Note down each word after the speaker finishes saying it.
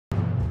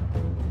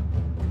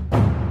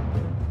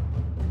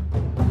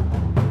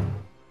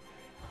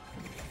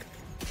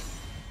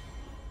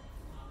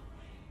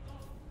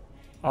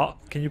Oh,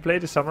 can you play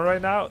the summer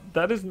right now?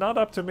 That is not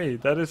up to me.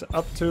 That is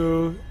up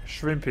to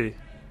Shrimpy.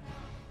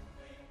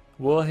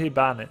 Will he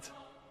ban it?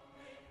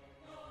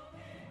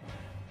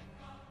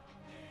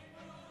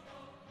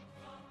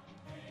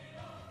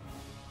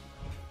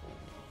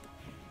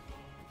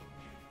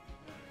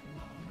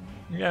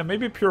 Yeah,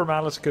 maybe Pure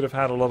Malice could have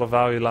had a lot of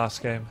value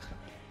last game.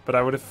 But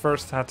I would have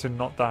first had to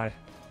not die.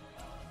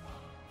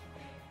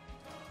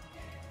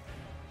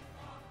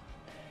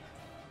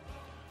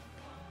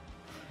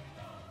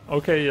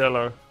 Okay,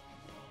 yellow.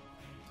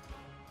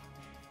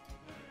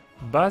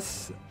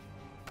 Pas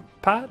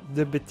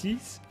de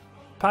bêtises,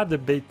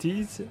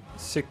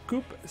 se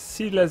coupe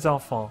si les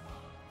enfants.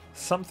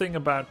 Something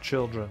about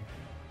children.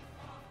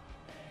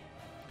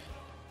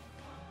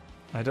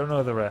 I don't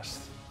know the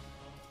rest.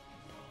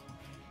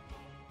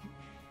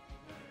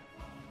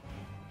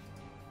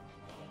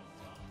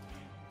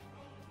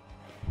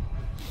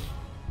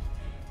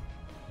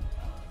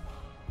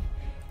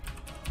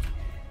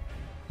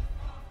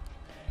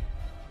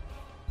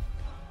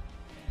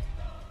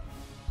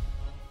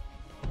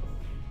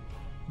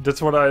 That's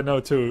what I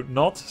know too.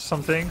 Not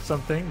something,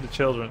 the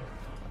children.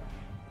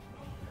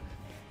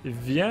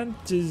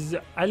 Viens-tu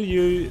à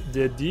lieu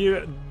de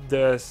dire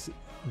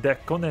des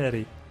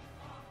conneries?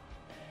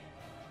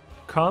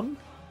 Come,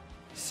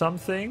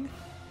 something,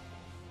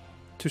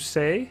 to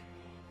say,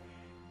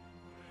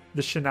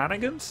 the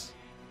shenanigans?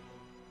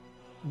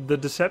 The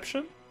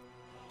deception?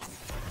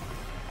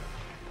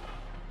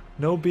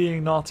 No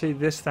being naughty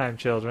this time,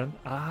 children.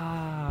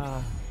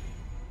 Ah.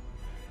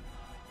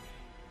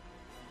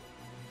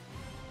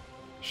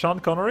 Sean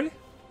Connery?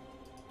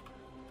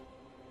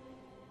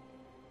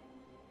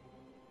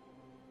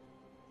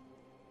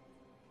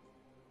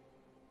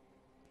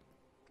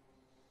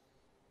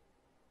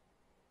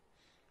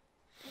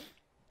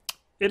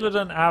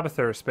 Illidan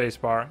Abathur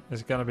spacebar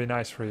is gonna be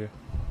nice for you.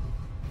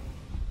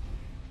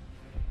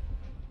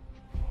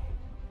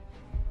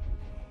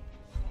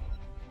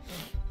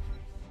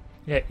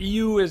 Yeah,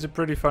 EU is a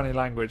pretty funny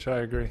language,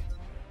 I agree.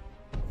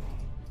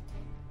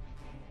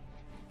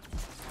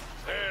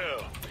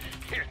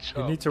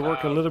 You need to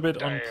work a little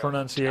bit on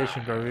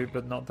pronunciation, Grubby,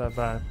 but not that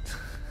bad.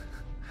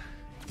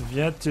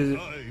 Viens-tu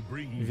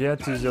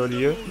au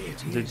lieu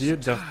de dire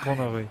des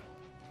conneries.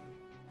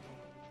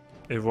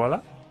 Et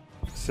voilà.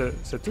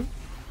 C'est tout.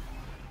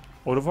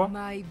 Au revoir.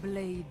 My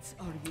blades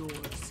are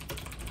yours.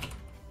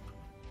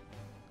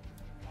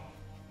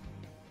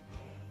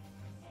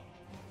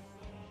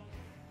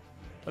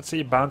 Let's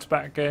see a bounce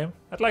back game.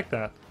 I'd like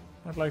that.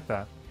 I'd like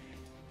that.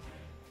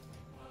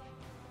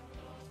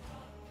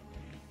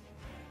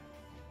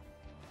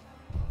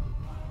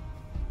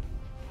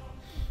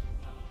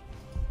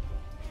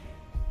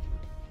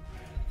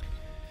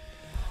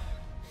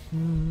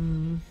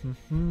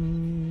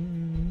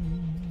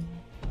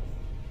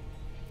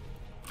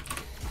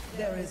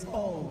 There is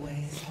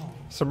always hope.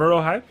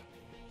 Samuro hype?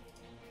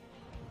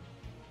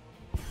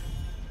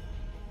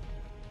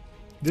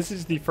 This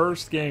is the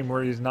first game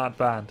where he's not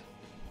banned.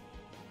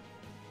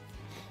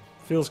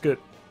 Feels good.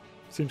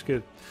 Seems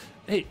good.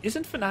 Hey,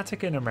 isn't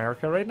Fnatic in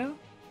America right now?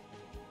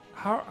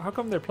 How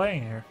come they're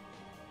playing here?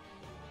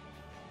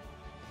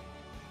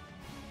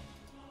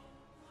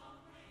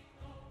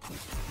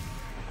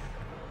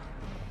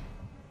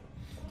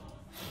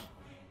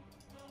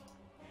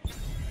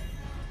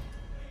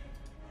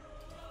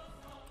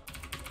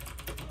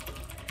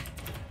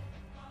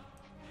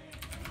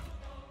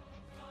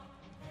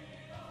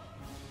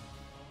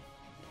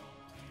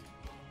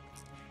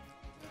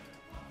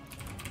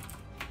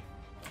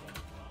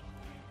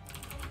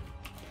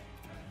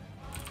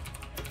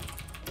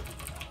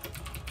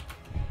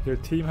 Your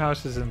team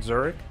house is in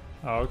Zurich?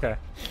 Oh, okay.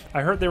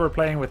 I heard they were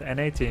playing with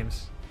NA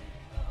teams.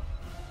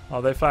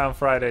 Oh, they fly on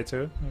Friday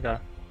too? Okay.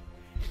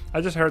 I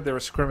just heard they were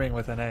scrimming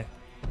with NA.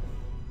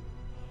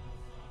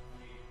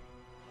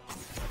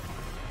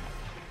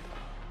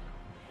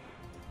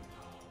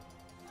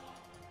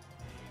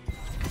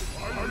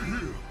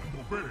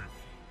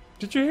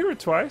 Did you hear it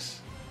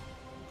twice?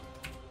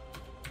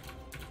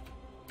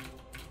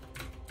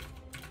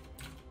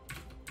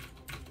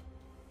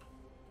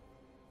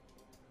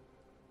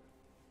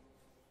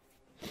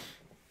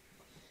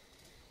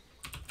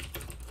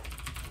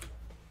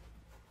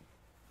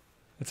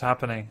 It's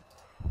happening.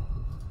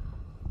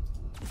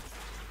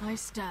 I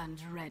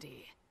stand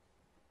ready.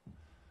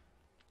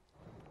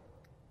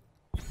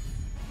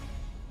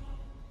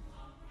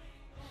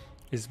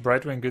 Is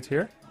Brightwing good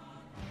here?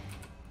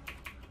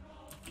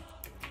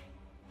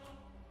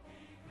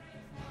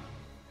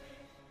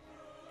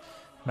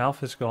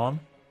 Malf is gone.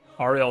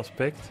 Ariel's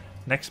picked.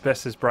 Next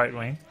best is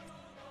Brightwing.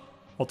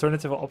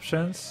 Alternative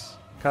options.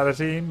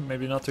 Karateem,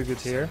 maybe not too good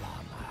here.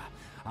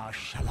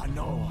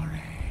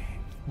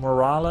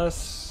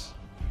 Morales.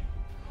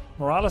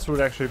 Morales would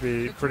actually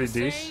be pretty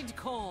decent.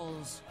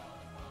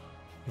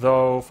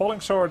 Though Falling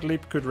Sword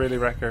Leap could really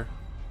wreck her.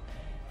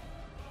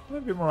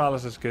 Maybe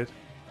Morales is good.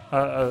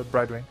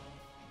 Brightwing.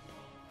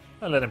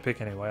 I'll let him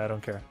pick anyway, I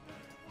don't care.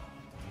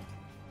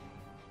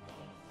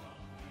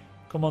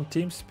 Come on,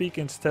 TeamSpeak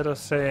instead of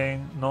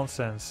saying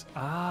nonsense.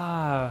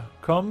 Ah,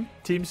 come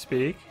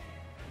TeamSpeak.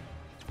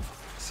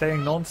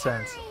 Saying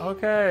nonsense.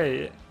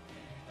 Okay.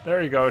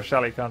 There you go,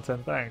 Shelly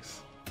content.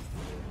 Thanks.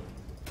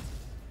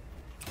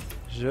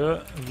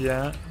 Je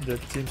viens de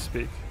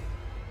TeamSpeak.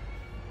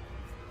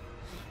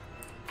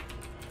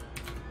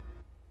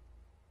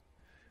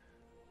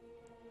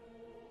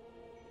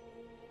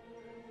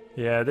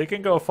 Yeah, they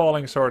can go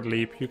Falling Sword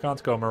Leap. You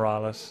can't go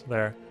Morales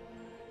there.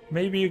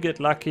 Maybe you get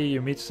lucky,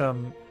 you meet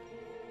some...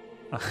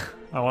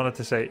 I wanted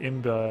to say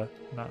Imba.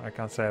 No, I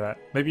can't say that.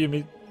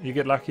 Maybe you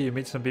get lucky, you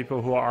meet some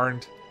people who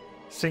aren't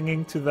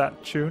singing to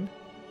that tune.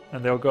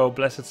 And they'll go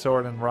Blessed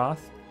Sword and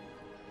Wrath.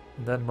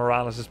 And then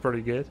Morales is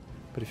pretty good.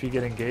 But if you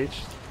get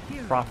engaged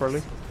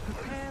properly...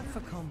 Prepare for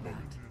combat.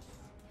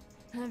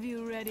 Have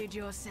you readied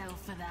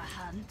yourself for the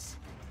hunt?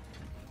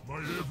 My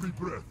every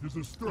breath is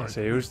a strike. I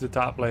say, who's the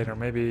top laner?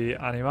 Maybe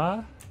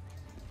Anima?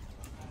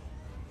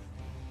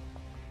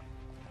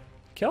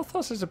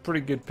 Kel'Thas is a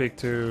pretty good pick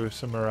to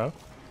Samuro.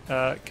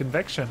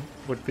 Convection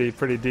would be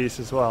pretty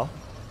decent as well.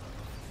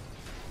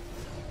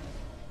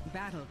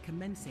 Battle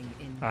commencing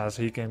in As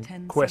he can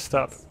 10 quest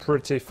up seconds.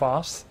 pretty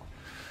fast.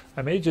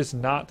 I may just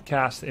not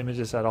cast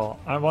images at all.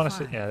 I want to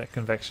see, yeah,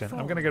 convection.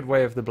 I'm gonna get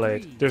Way of the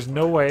Blade. There's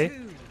no way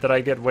that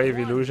I get Wave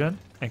Illusion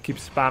and keep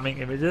spamming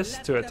images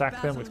to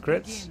attack them with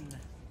crits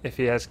if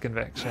he has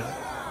convection.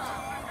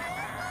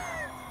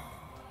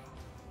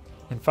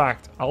 In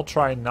fact, I'll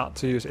try not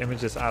to use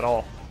images at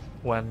all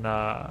when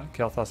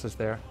Kel'Thas is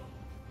there.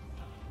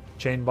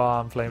 Chain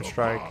Bomb, Flame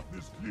Strike.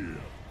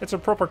 It's a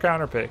proper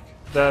counter pick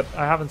that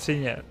I haven't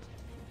seen yet.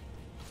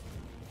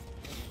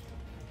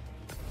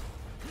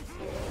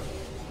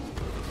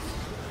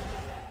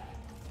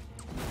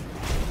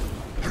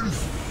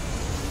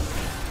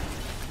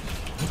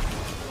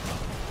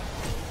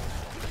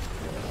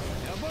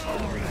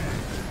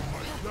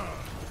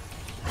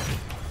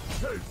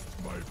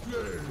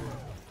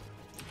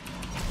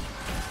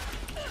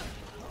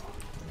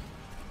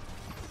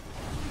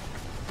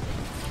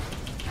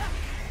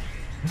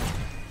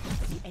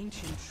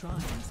 Ancient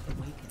shrines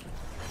awaken.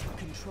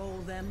 Control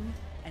them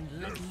and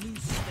let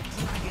loose the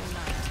dragon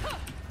light.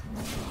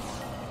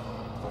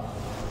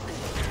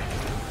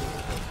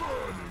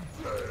 Burning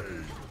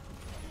flame.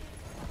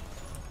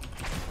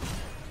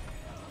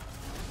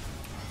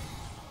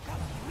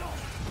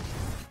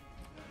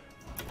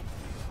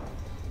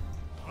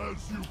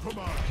 As you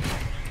command.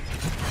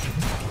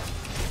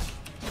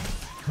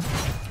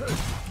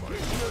 Taste my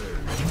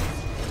flame.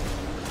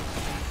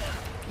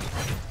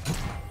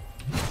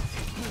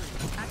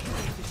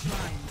 Activate the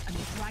shrine and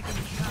the dragon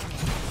carry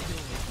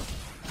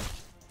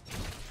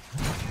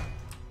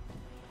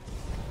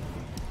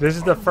This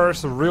is the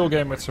first real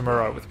game with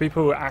Samuro, with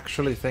people who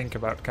actually think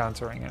about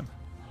countering him.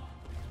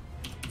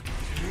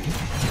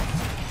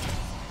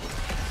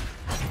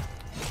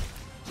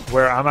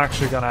 Where I'm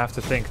actually gonna have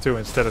to think too,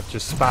 instead of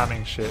just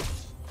spamming shit.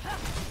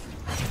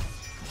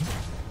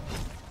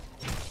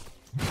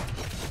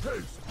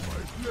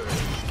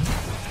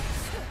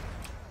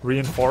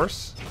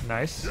 Reinforce,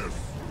 nice.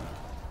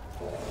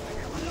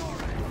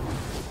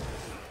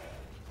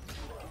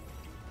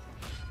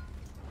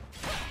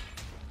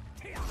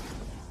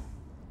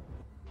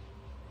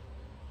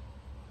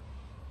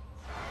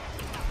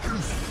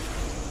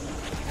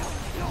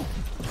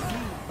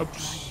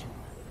 Oops.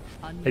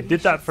 I did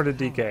that for the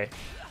DK.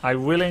 I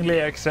willingly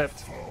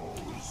accept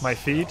my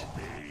feat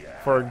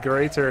for a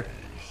greater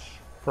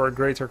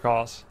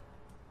cause.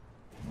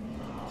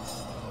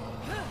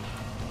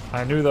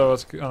 I knew that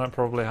was gonna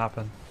probably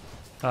happen.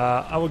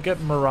 I will get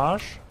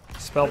Mirage,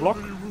 spell block.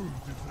 Every wound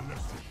is a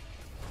lesson.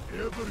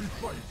 Every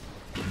fight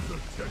is a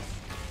test.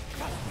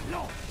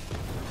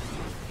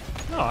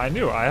 No, I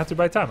knew. I had to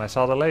buy time. I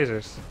saw the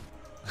lasers.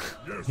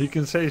 You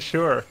can say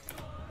sure.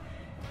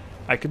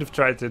 I could have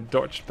tried to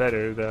dodge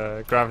better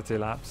the gravity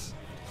lapse.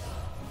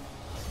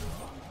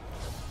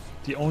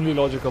 The only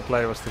logical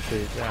play was to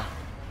feed, yeah.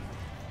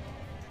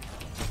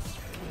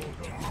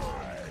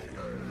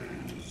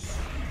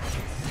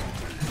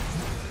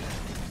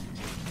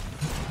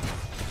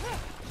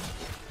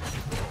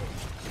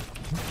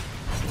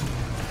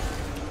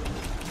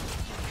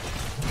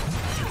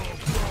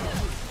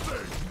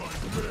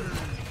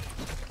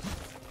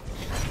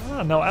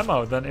 Ah, no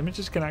ammo. Then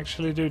images can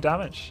actually do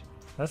damage.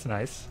 That's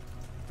nice.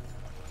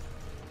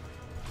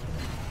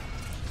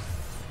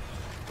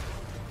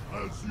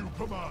 As you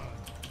command.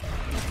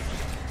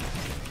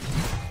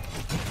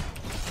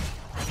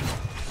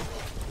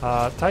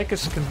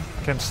 Tychus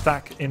can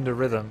stack in the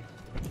rhythm,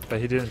 but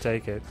he didn't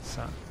take it,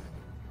 so...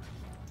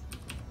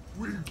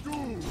 We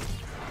do.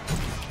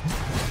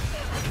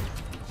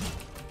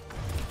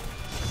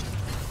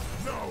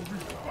 Now we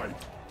fight.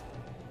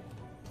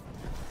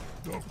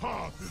 The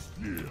path is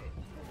clear.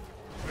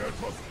 Let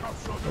us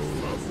capture this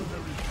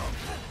mercenary camp.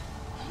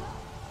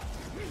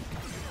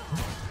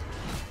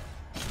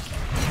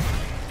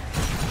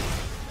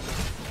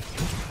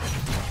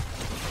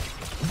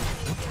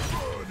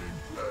 Burning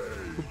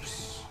flame. Oops.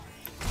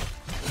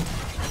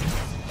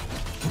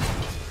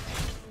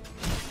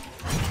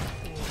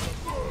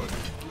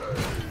 Burning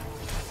flame.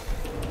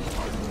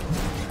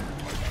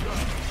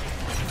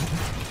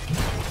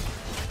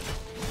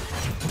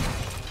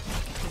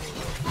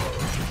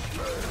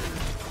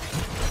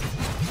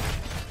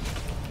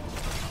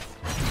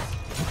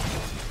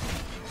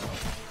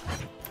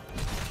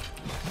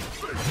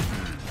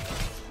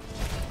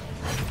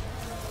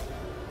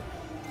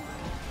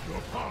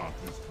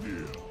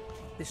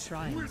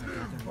 shrines are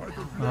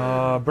gathering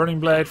power Burning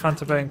Blade,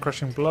 Phantom Pain,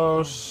 Crushing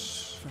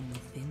Blows. from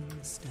within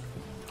the stone.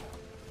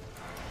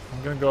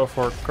 I'm gonna go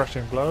for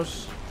Crushing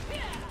Blows.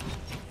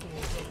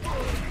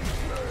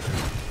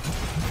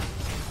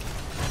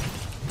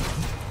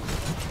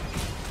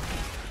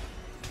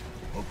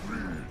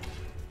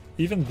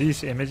 Even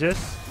these images,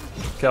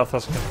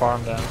 Kel'Thas can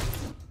farm them.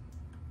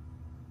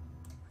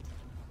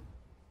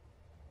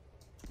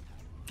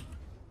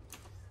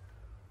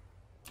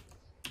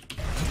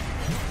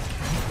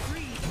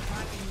 Free the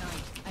Dragon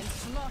Knight and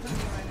slaughter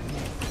your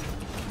enemies.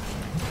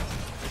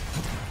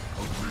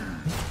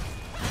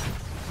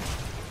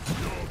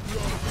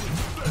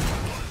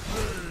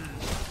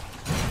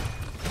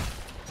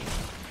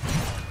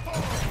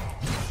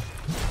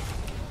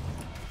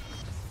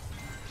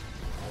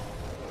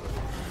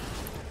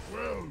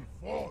 Well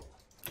fought.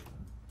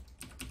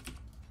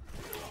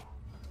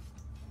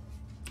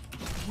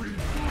 We do.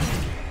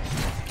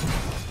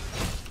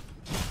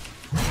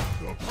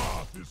 The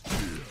path is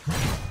clear.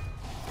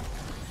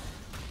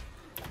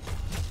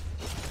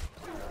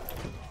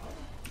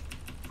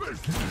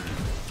 Face me.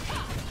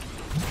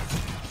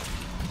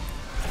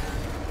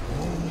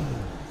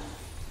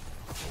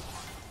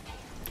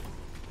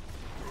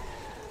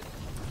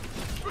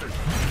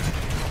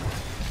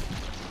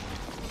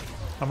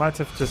 I might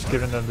have just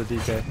given them the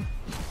DK.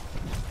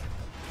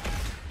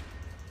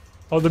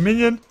 Oh, the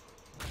minion!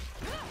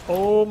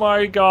 Oh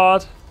my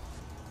god!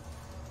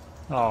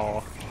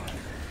 Oh.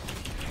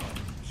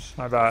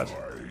 My bad.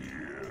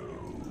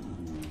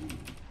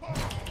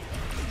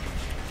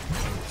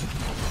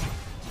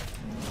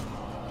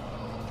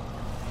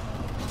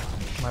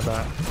 My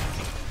bad.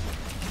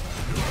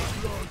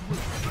 Blood will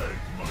save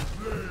my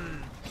blade.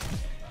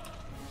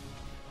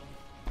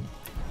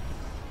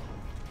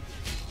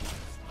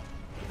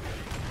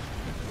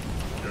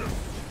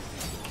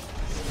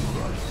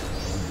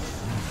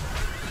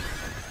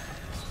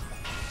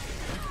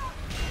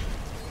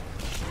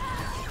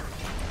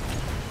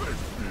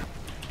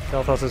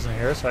 Kel'Thas isn't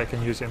here, so I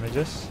can use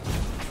images.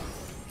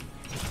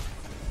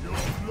 Your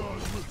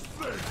blood will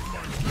save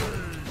my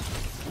blade.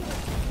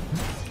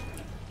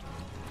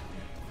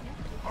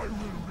 I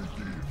will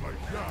redeem my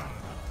clan.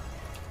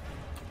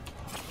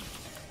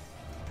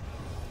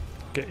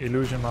 Get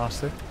Illusion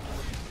Master.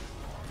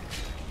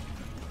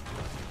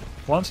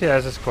 Once he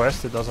has his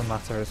quest, it doesn't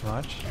matter as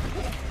much.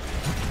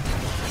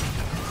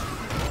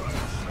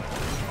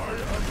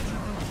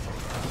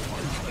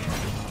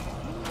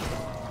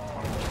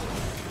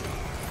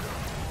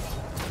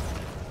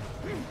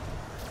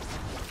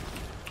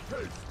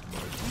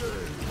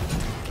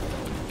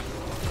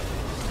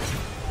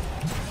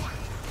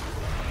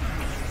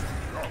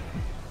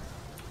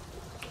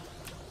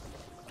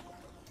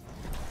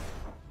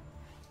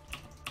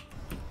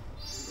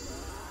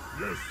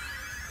 Yes.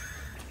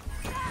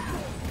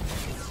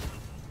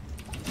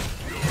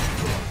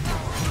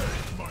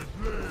 My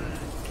blade.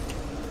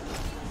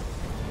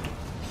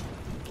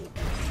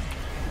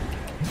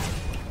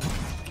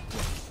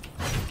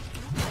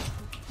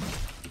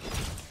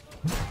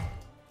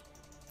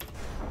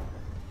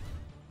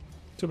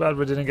 Too bad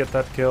we didn't get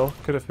that kill.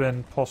 Could have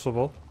been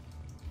possible.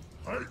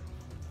 Now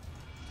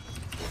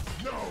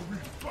we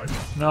fight.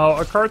 No,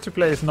 a card to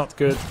play is not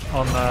good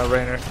on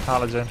Raynor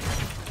Halogen.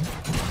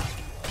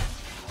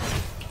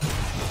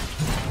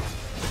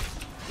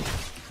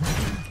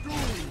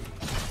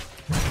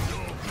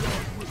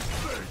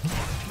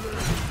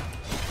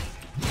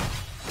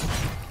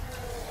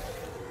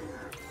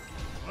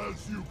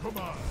 As you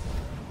command.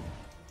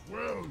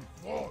 Well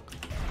fought.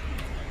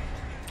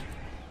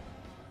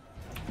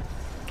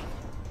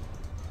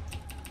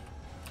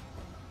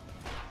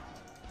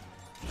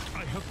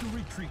 I have to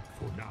retreat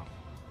for now.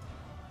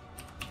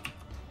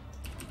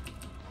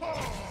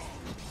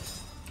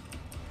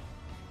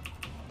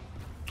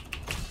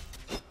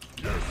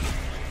 Yes.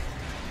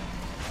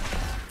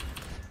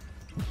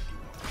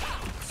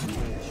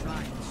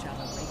 Shrines shall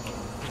awaken.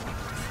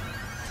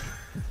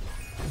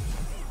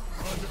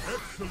 An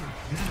excellent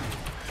deal.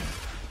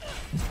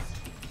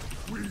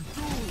 We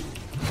do.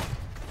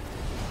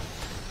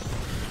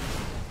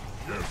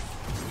 Yes.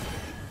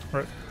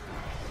 Right.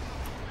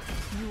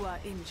 You are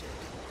injured.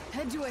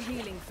 Head to a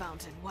healing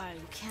fountain while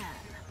you can.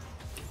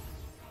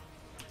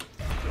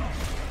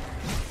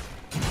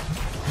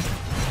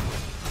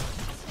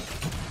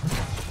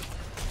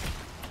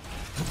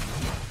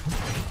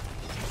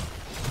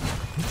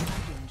 The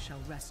dragon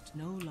shall rest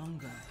no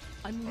longer.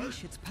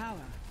 Unleash its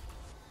power.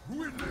 We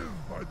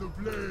live by the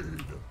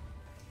blade.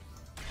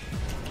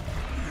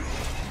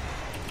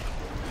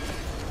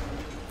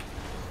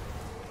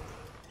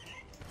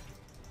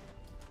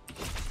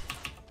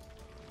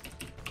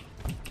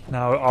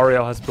 Now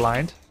Ariel has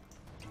blind.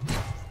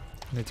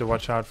 Need to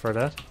watch out for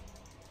that.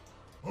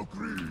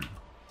 Agreed.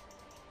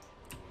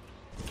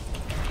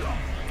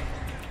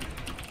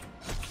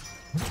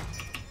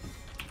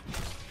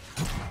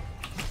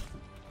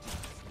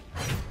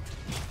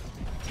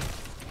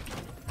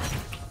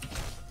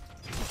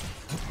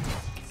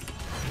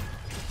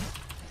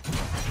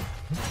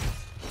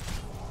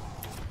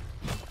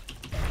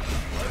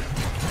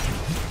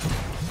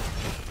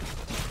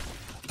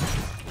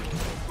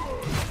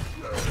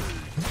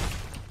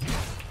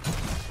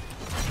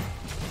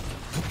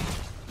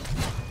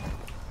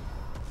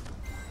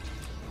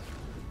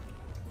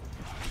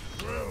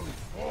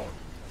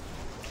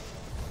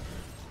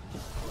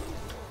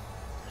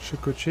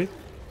 Shukuchi.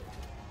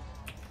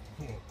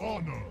 For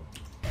honor.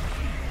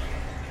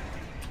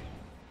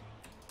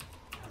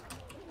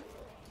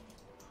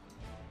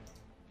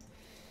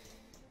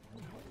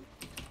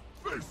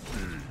 Face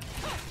me.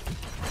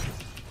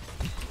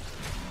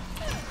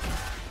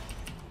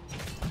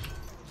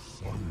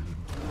 Silent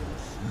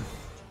swift.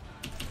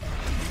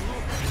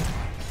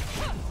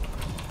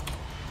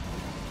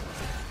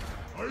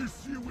 I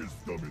see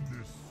wisdom in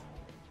this.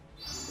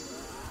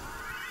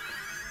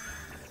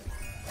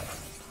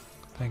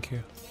 Thank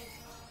you.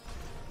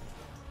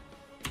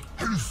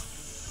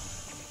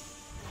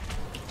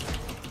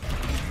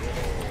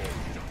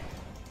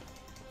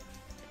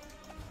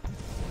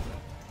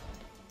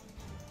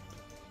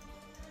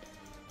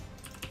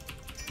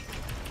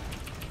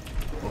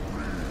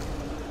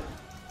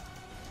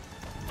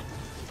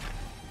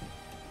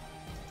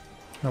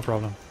 No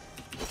problem.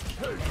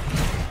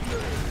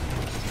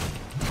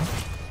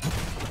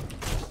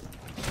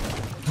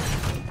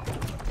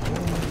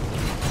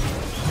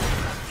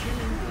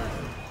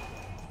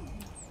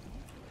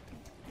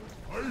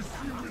 I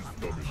see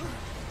wisdom in this.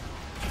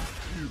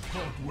 You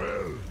fought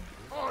well.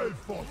 I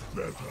fought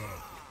better.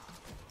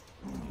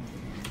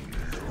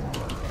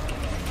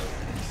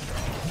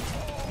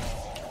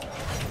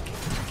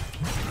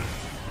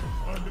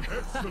 An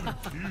excellent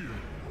heal.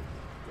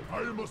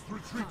 I must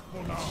retreat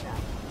for now.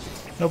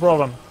 No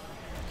problem.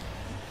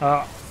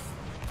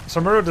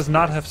 Samuro does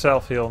not have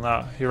self-heal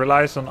now. He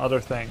relies on other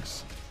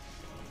things.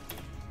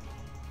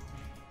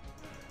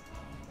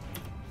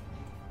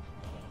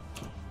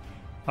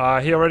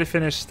 He already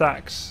finished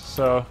stacks,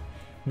 so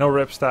no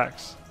rip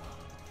stacks.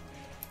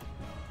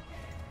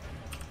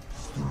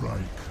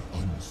 Strike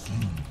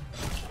unseen.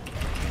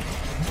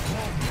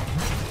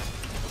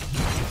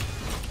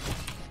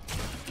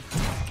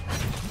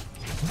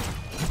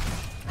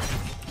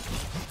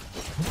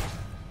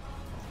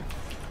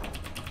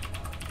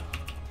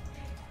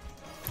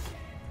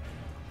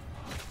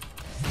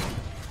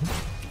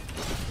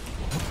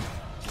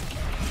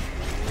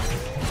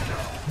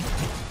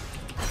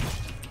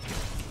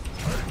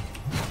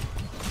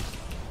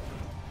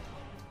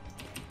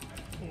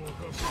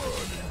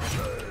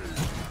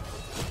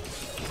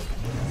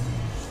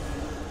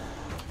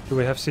 Do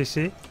we have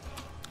CC?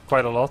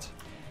 Quite a lot.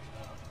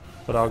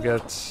 But I'll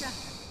get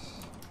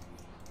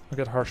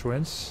harsh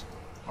winds.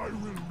 I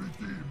will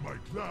redeem my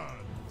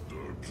clan.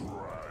 The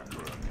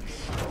dragon.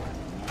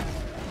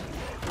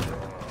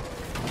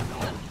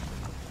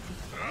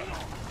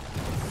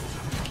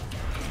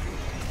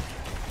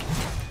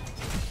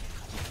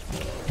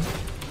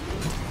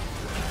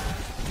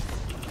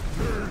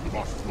 They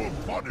must go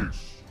punish.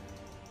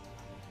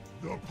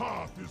 The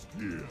path is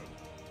clear.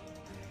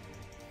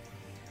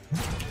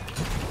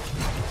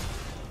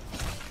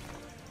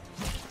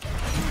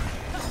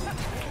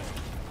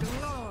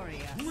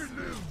 Glorious. We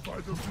live by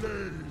the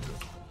blade.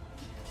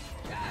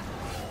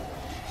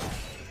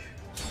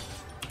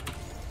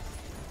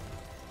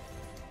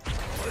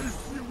 I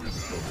see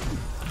wisdom.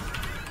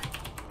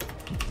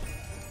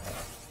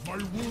 My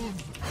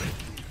wounds thank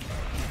you.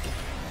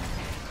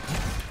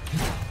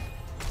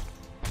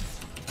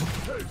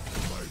 Taste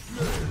my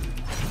blade.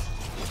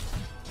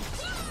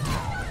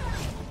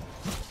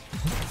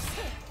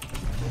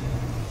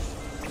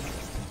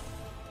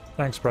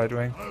 Thanks,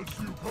 Brightwing. As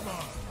you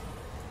command.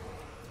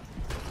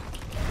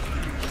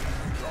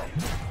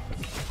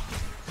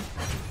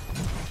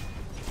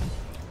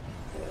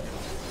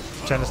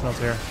 Chen is not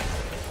here.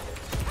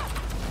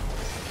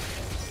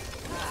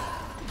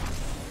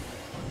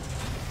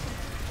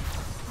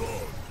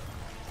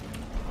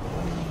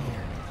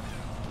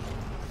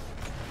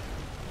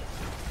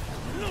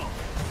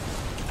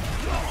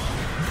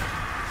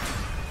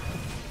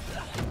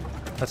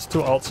 That's 2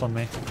 ults on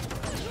me.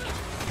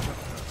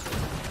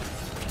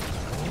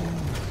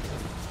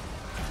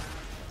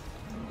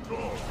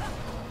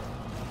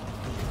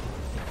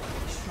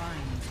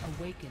 Shrines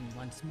awaken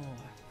once more.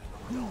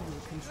 Who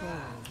will control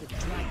the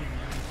dragon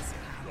knight's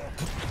power?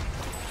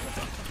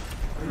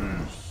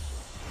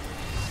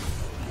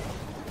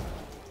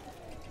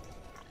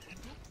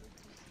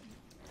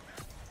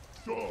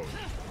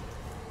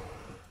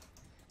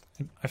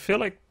 I feel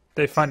like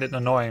they find it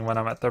annoying when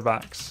I'm at their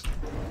backs.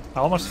 I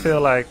almost feel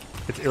like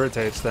it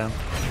irritates them.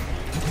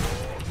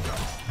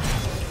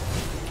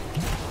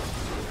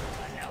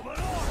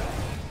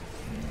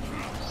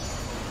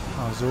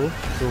 Oh,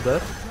 Zul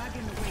dead.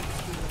 Dragon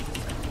awaits you.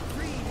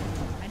 Free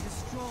and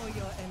destroy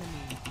your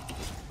enemy.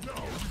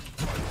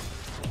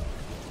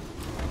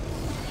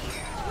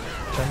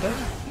 Chen dead?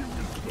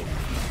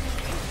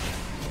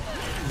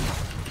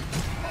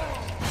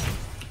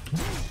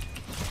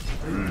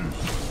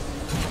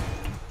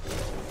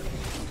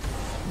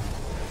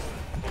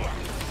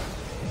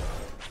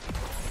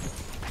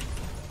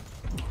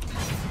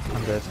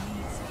 I'm dead.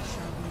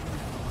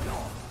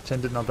 Chen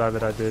did not die,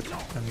 but I did.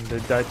 And they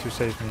died to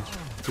save me.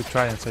 To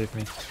try and save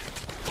me.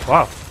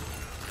 Wow.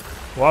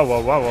 Wow, wow,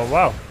 wow, wow,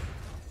 wow.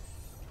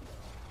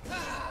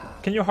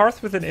 Can you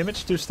hearth with an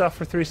image do stuff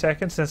for 3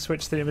 seconds and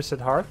switch the image at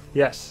hearth?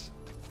 Yes.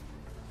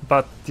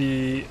 But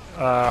the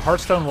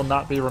hearthstone will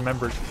not be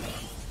remembered.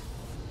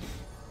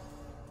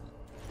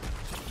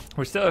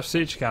 We still have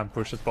siege camp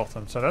push at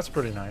bottom, so that's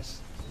pretty nice.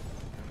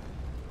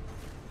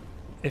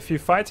 If you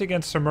fight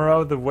against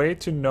Samuro, the way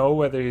to know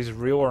whether he's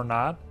real or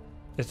not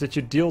is that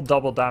you deal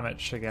double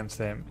damage against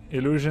him.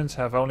 Illusions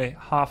have only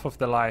half of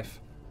the life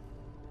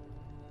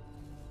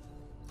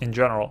in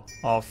general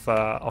of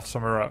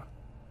Samuro.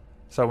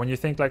 So when you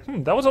think like,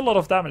 that was a lot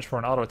of damage for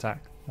an auto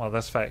attack, well,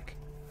 that's fake.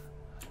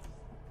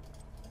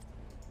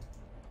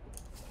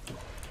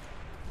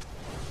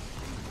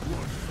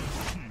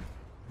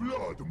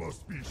 Blood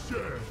must be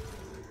shed.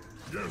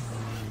 Yes.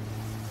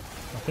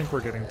 I think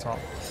we're getting top.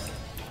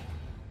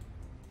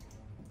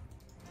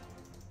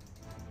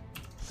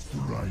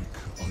 Strike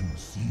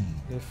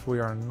unseen. If we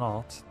are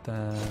not,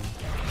 then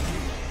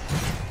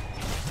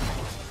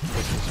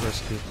this is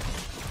risky.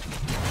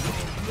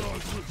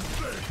 Blood will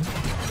stay.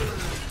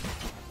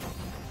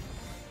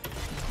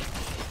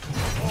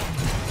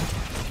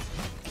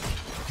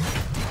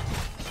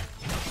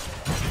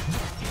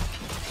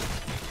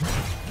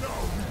 Now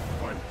we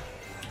fight.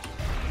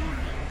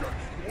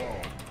 Against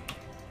one.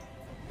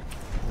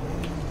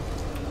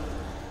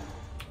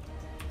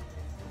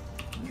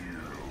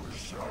 You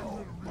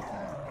shall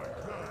reveal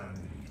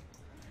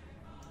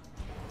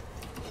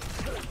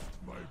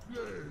my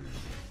blade.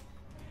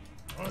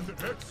 An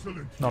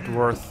excellent Not heal.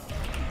 worth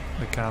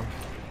the camp.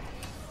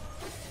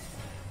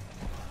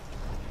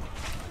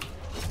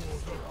 For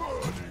the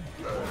burning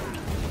blade.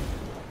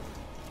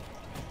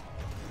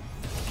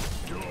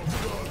 Your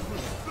blood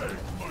will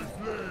save my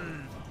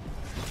blade.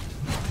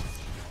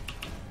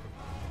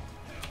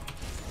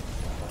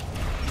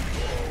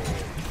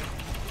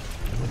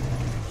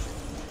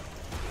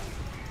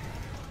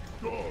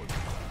 God.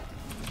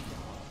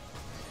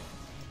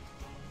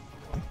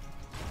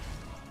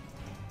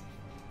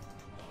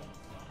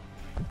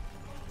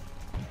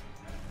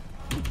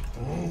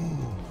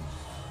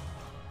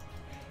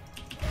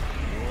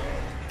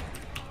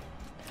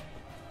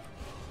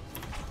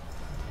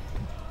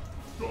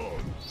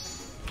 God.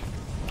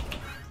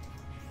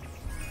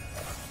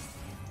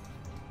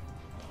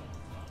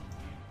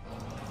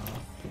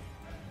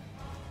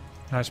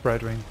 Nice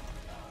Brightwing.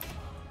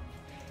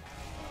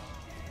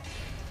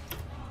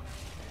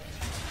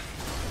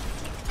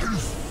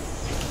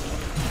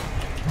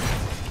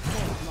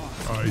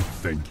 I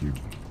thank you.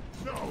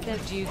 They're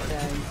due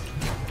though.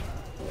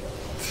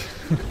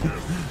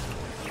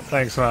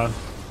 Thanks, man.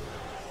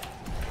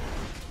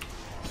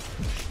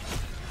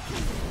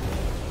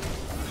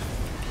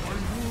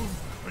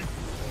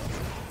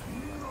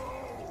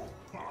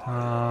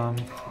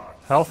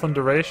 Health and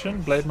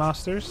duration, Blade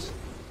Masters,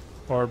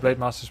 or Blade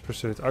Masters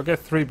Pursuit. I'll get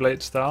 3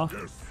 Blade Style.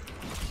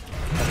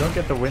 I don't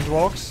get the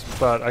Windwalks,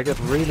 but I get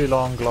really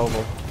long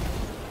global.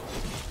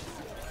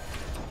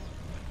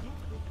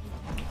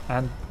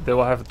 And they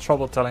will have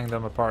trouble telling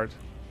them apart.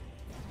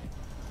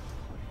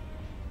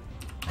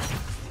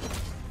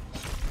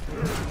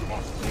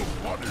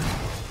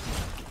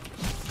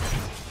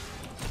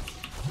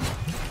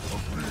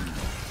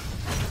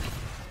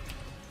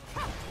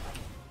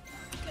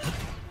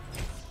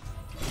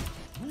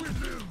 We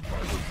live by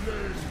the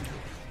blade.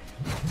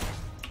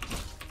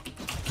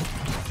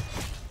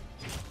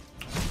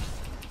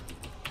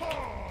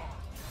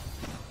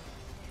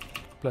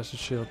 Blessed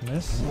Shield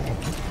miss.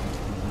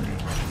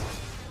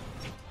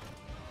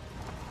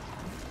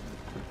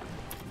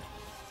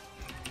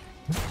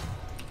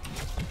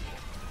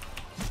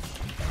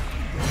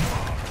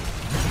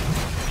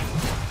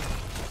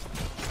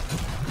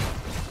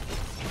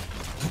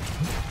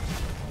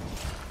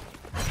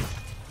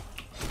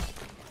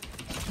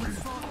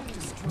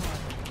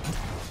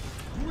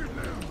 We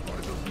live by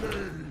the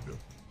blade.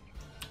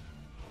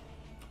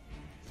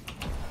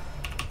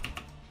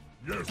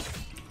 Yes.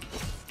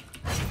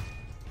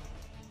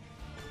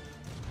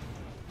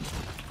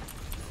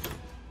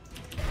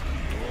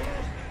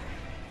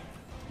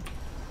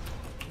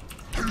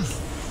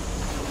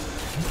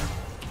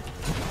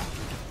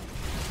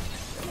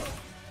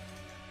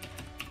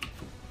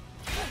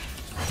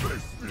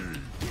 Face me.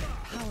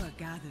 Power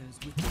gathers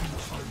within the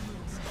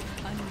shadows.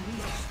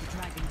 Unleash the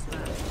dragon's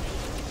wrath.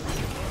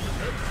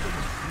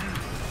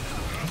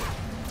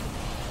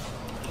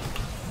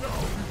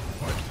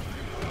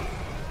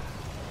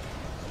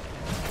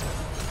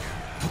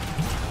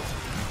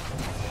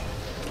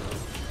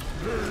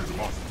 Blade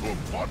must go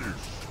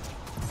punish.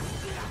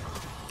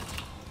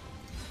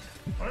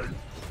 Hey.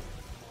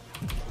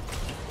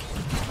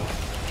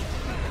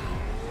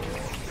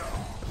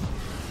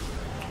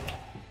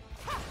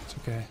 It's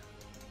okay.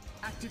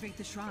 Activate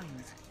the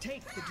shrines.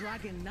 Take the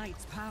Dragon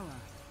Knight's power.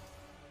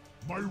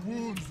 My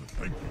wounds,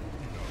 thank you.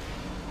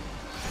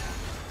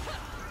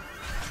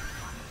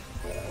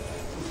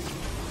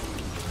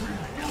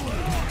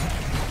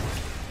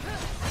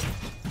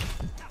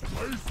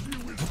 I see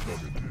wisdom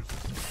in this.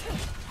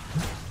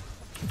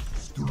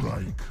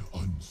 Strike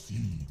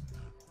unseen.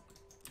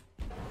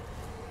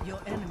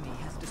 Your enemy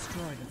has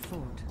destroyed a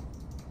fort.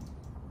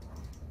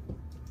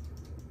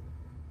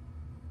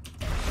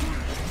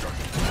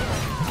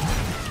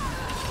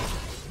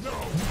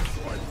 Now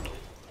fight.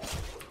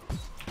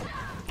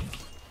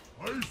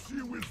 I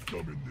see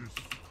wisdom in this.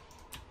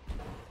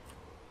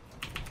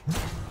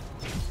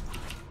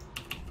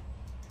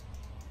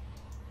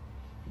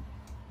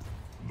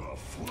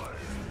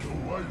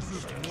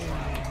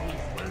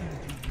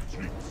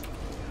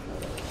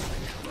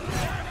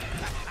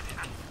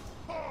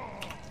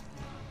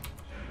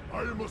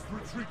 I must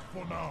retreat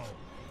for now.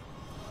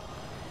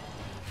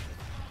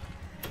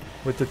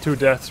 With the 2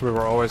 deaths, we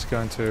were always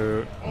going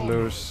to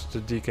lose the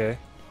DK.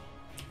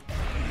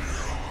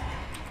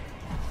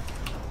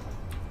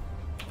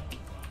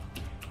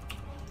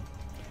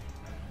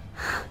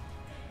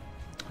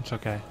 It's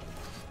okay.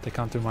 They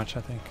can't do much,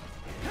 I think.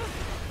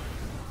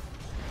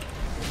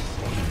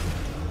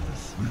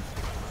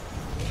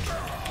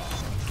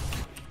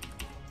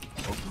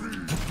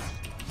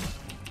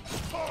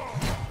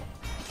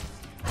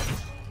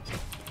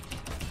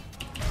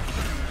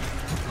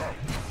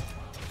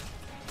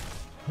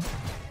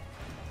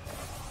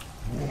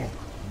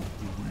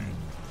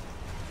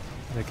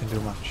 They can do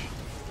much.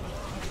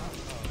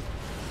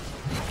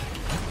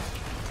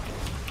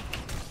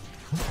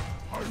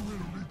 I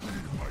will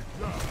redeem my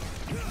dad.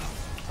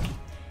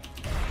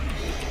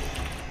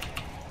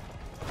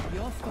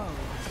 Your foe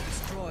has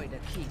destroyed a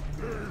keep.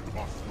 Hey,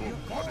 hostile Your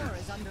core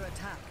bodies. is under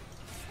attack.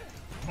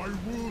 My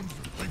wounds,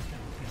 thank you.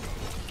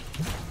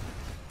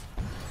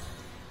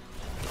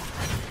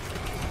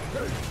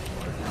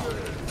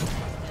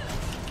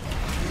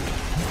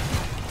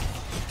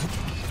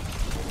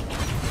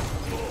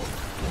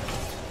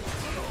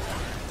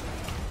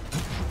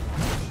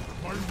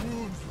 My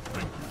wounds,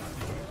 thank you.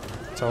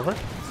 It's over?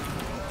 Enemy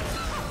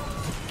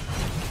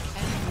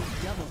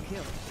double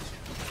kill.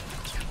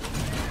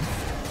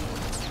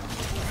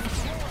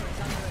 Your core is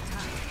under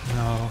attack.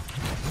 No.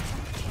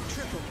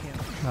 Triple kill.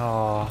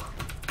 Oh.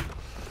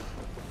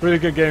 Really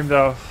good game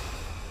though.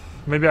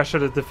 Maybe I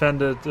should have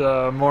defended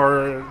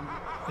more.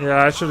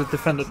 Yeah, I should have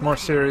defended more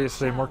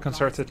seriously, more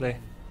concertedly.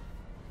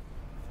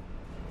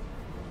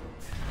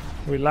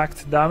 We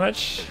lacked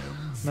damage,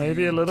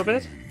 maybe a little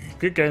bit.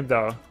 Good game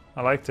though.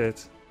 I liked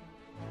it.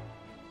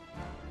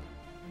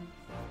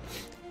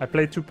 I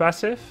played too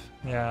passive?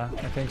 Yeah,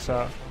 I think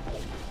so.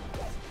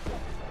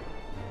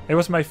 It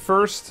was my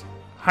first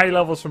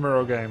high-level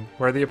Samuro game,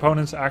 where the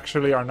opponents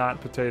actually are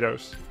not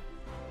potatoes.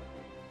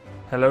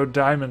 Hello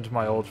Diamond,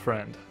 my old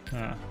friend.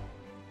 Yeah.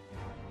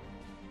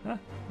 Ah,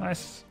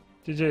 nice.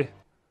 GG.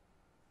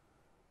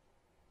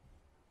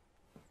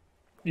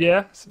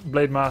 Yeah,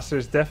 Blade Master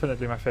is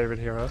definitely my favorite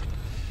hero.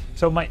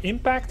 So my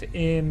impact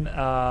in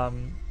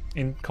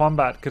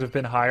combat could have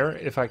been higher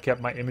if I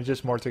kept my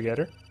images more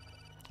together.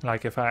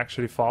 Like if I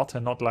actually fought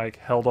and not like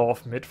held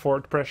off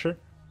mid-forward pressure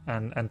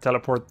and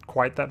teleport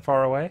quite that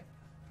far away.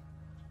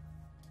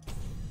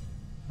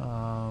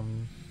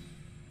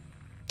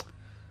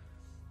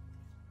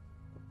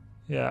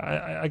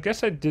 Yeah, I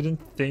guess I didn't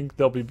think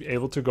they'll be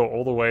able to go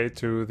all the way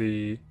to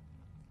the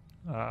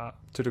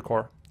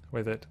core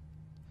with it.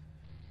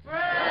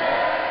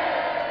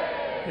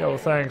 Yo,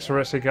 thanks,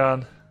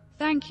 Resigan.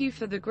 Thank you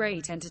for the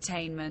great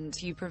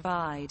entertainment you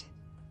provide.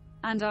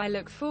 And I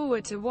look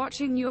forward to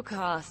watching your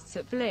casts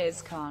at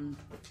Blizzcon.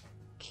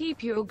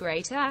 Keep your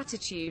great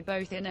attitude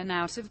both in and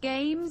out of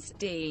games,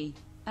 D.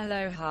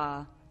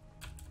 Aloha.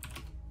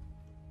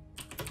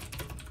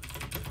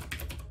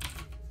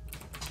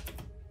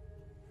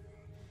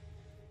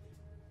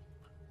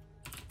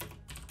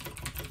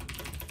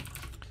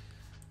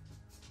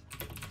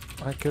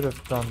 I could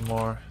have done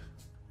more.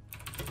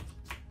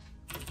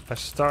 I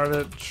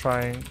started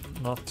trying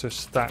not to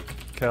stack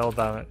kill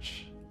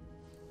damage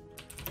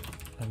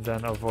and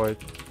then avoid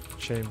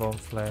chain bomb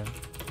flame,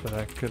 but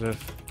I could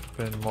have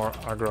been more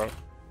aggro.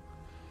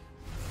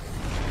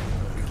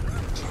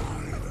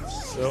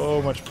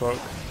 So much poke.